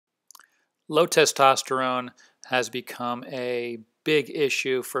Low testosterone has become a big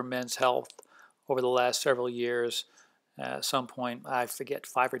issue for men's health over the last several years. At some point, I forget,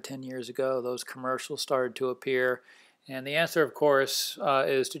 5 or 10 years ago, those commercials started to appear. And the answer, of course,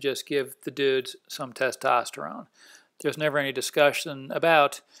 is to just give the dudes some testosterone. There's never any discussion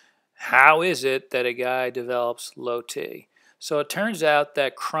about how is it that a guy develops low T. So it turns out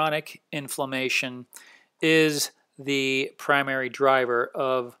that chronic inflammation is the primary driver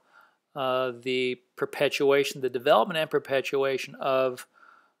of the development and perpetuation of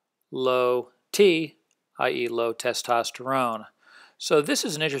low T, i.e. low testosterone. So this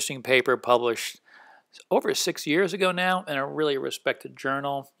is an interesting paper published over 6 years ago now in a really respected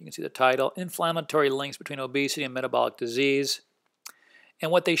journal. You can see the title, Inflammatory Links Between Obesity and Metabolic Disease.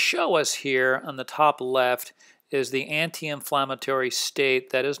 And what they show us here on the top left is the anti-inflammatory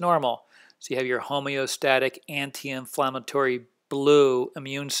state that is normal. So you have your homeostatic anti-inflammatory blue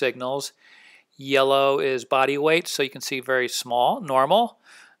immune signals. Yellow is body weight, so you can see very small, normal.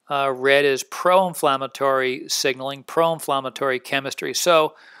 Red is pro-inflammatory signaling, pro-inflammatory chemistry.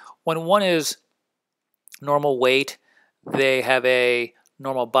 So when one is normal weight, they have a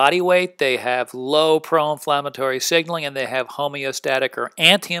normal body weight, they have low pro-inflammatory signaling, and they have homeostatic or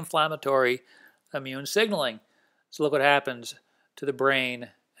anti-inflammatory immune signaling. So look what happens to the brain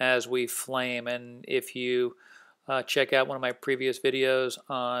as we flame. And if you check out one of my previous videos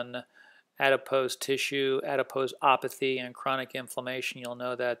on adipose tissue, adiposopathy, and chronic inflammation, you'll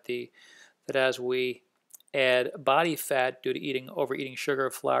know that that as we add body fat due to overeating sugar,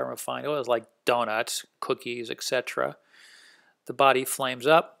 flour, and refined oils like donuts, cookies, etc., the body flames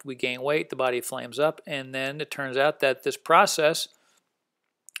up. We gain weight, the body flames up, and then it turns out that this process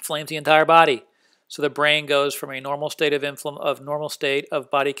flames the entire body. So the brain goes from a normal state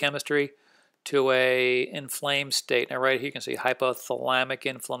of body chemistry to a inflamed state. Now right here you can see hypothalamic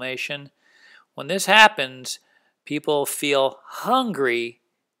inflammation. When this happens, people feel hungry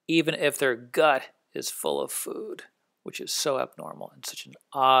even if their gut is full of food, which is so abnormal and such an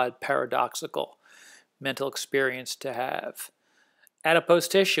odd, paradoxical mental experience to have. Adipose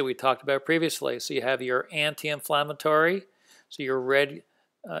tissue we talked about previously. So you have your anti-inflammatory, so your red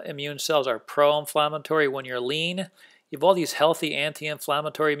immune cells are pro-inflammatory. When you're lean, you have all these healthy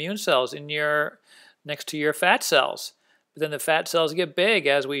anti-inflammatory immune cells next to your fat cells. But then the fat cells get big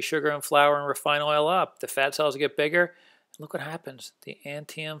as we sugar and flour and refine oil up. The fat cells get bigger. Look what happens. The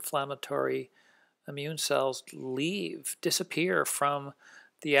anti-inflammatory immune cells disappear from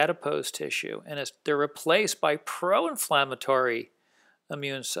the adipose tissue, and they're replaced by pro-inflammatory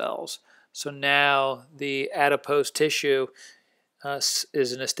immune cells. So now the adipose tissue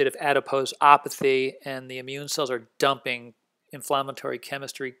is in a state of adiposopathy, and the immune cells are dumping inflammatory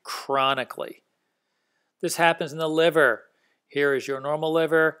chemistry chronically. This happens in the liver. Here is your normal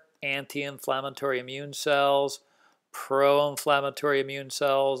liver, anti-inflammatory immune cells, pro-inflammatory immune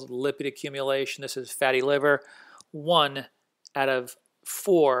cells, lipid accumulation. This is fatty liver. 1 out of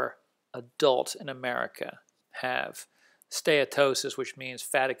 4 adults in America have steatosis, which means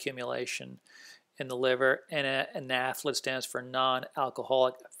fat accumulation in the liver, and NAFLD stands for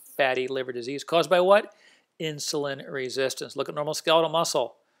non-alcoholic fatty liver disease, caused by what? Insulin resistance. Look at normal skeletal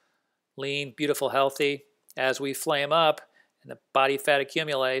muscle. Lean, beautiful, healthy. As we flame up and the body fat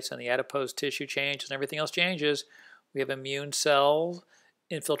accumulates and the adipose tissue changes and everything else changes, we have immune cell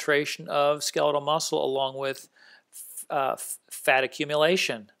infiltration of skeletal muscle along with fat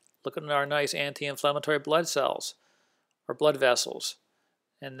accumulation. Look at our nice anti-inflammatory blood cells or blood vessels.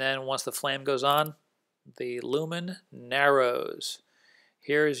 And then once the flame goes on, the lumen narrows.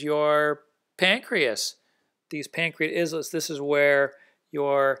 Here's your pancreas. These pancreatic islets, this is where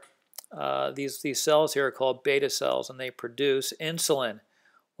your these cells here are called beta cells, and they produce insulin.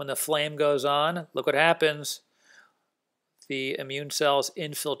 When the flame goes on, look what happens. The immune cells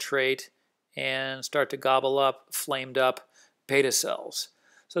infiltrate and start to gobble up flamed up beta cells.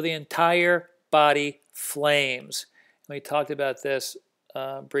 So the entire body flames. And we talked about this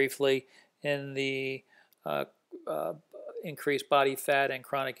briefly in the increased body fat and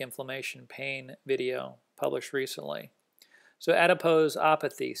chronic inflammation pain video published recently. So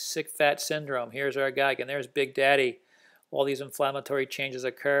adiposopathy, sick fat syndrome. Here's our guy again. There's Big Daddy. All these inflammatory changes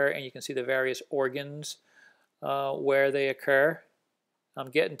occur, and you can see the various organs where they occur.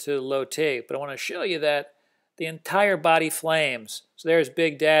 I'm getting to low T, but I want to show you that the entire body flames. So there's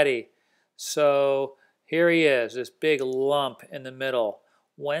Big Daddy. So here he is, this big lump in the middle.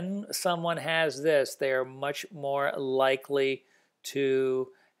 When someone has this, they are much more likely to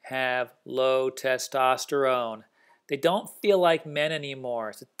have low testosterone. They don't feel like men anymore.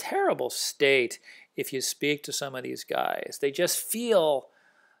 It's a terrible state if you speak to some of these guys. They just feel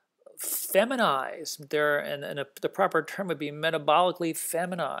feminized. The proper term would be metabolically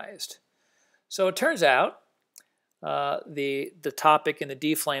feminized. So it turns out the topic in the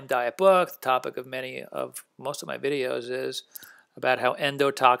DeFlame diet book, the topic of most of my videos is about how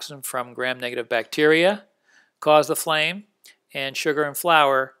endotoxin from gram-negative bacteria cause the flame and sugar and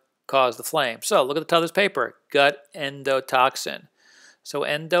flour cause the flame. So look at the top of this paper, gut endotoxin. So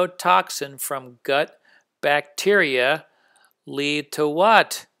endotoxin from gut bacteria lead to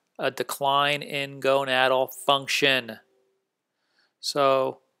what? A decline in gonadal function.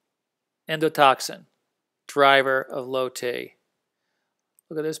 So endotoxin, driver of low T.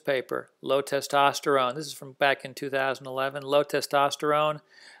 Look at this paper, low testosterone. This is from back in 2011. Low testosterone,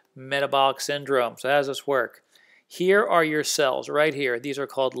 metabolic syndrome. So how does this work? Here are your cells right here. These are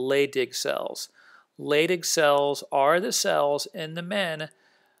called Leydig cells. Leydig cells are the cells in the men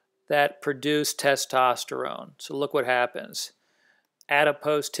that produce testosterone. So look what happens.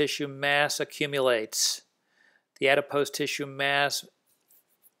 Adipose tissue mass accumulates. The adipose tissue mass,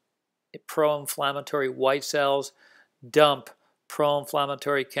 pro-inflammatory white cells dump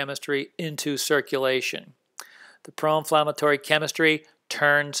pro-inflammatory chemistry into circulation. The pro-inflammatory chemistry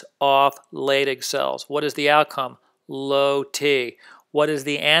turns off Leydig cells. What is the outcome? Low T. What is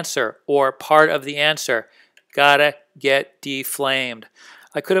the answer, or part of the answer? Gotta get deflamed.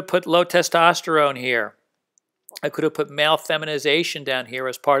 I could have put low testosterone here. I could have put male feminization down here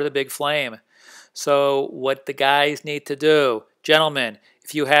as part of the big flame. So what the guys need to do, gentlemen,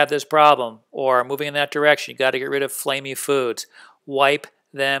 if you have this problem or are moving in that direction, you got to get rid of flamey foods. Wipe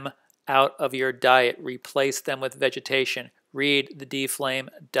them out of your diet. Replace them with vegetation. Read the DeFlame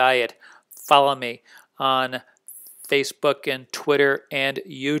diet. Follow me on Facebook and Twitter and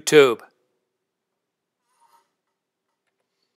YouTube.